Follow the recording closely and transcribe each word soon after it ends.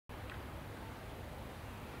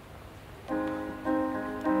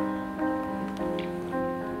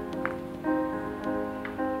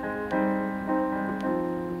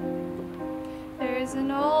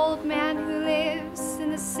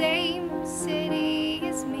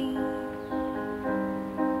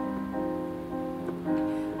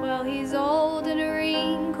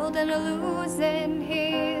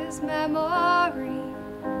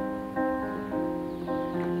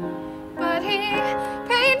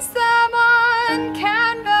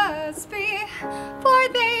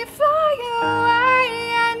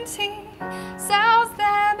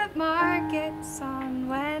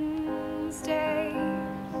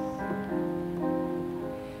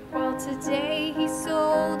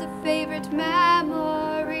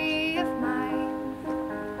memory of mine.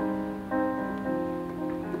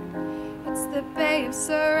 It's the Bay of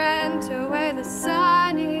Sorrento where the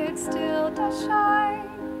sun, it still does shine.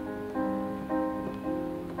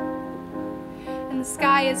 And the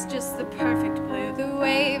sky is just the perfect blue. The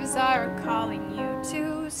waves are calling you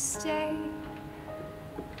to stay.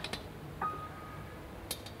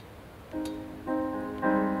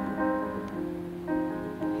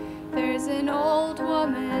 There's an old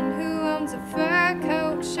woman who owns a fur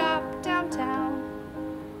coat shop downtown,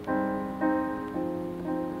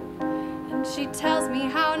 and she tells me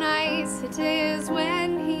how nice it is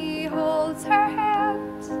when he holds her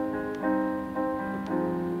hand,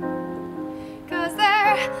 'cause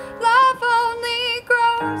their love only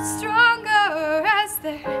grows stronger as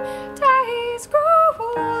their days grow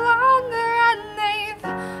longer, and they've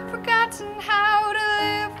forgotten how to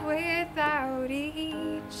live without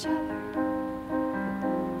each other.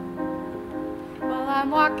 Well, I'm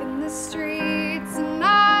walking the streets and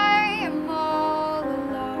I am all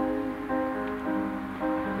alone.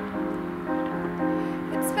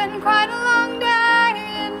 It's been quite a long day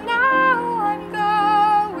and now I'm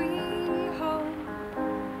going home.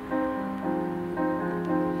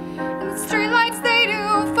 And the streetlights, they do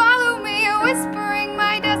follow me, whispering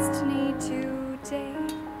my destiny today.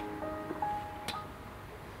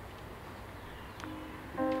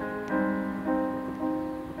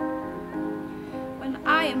 When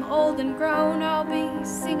I am old and grown, I'll be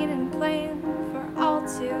singing and playing for all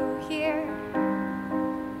to hear.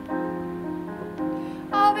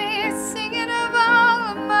 I'll be singing of all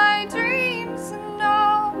of my dreams and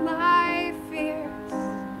all my fears.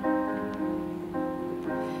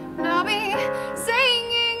 And I'll be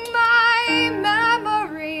singing my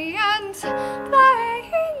memory and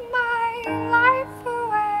playing my life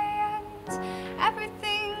away, and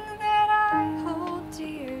everything that I hold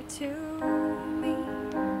dear to me.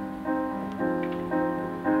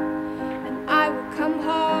 And I will come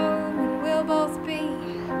home and we'll both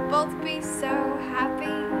be so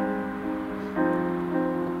happy.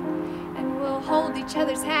 And we'll hold each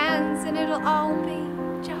other's hands and it'll all be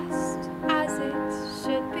just as it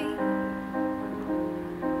should be.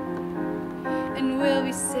 And we'll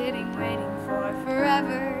be sitting waiting for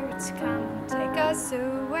forever to come and take us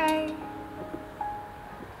away.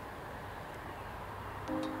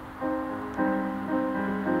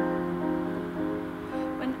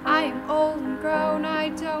 When I am old and grown, I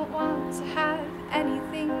don't want to have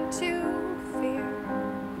anything to fear.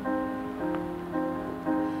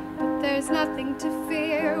 But there's nothing to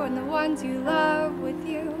fear when the ones you love with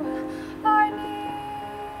you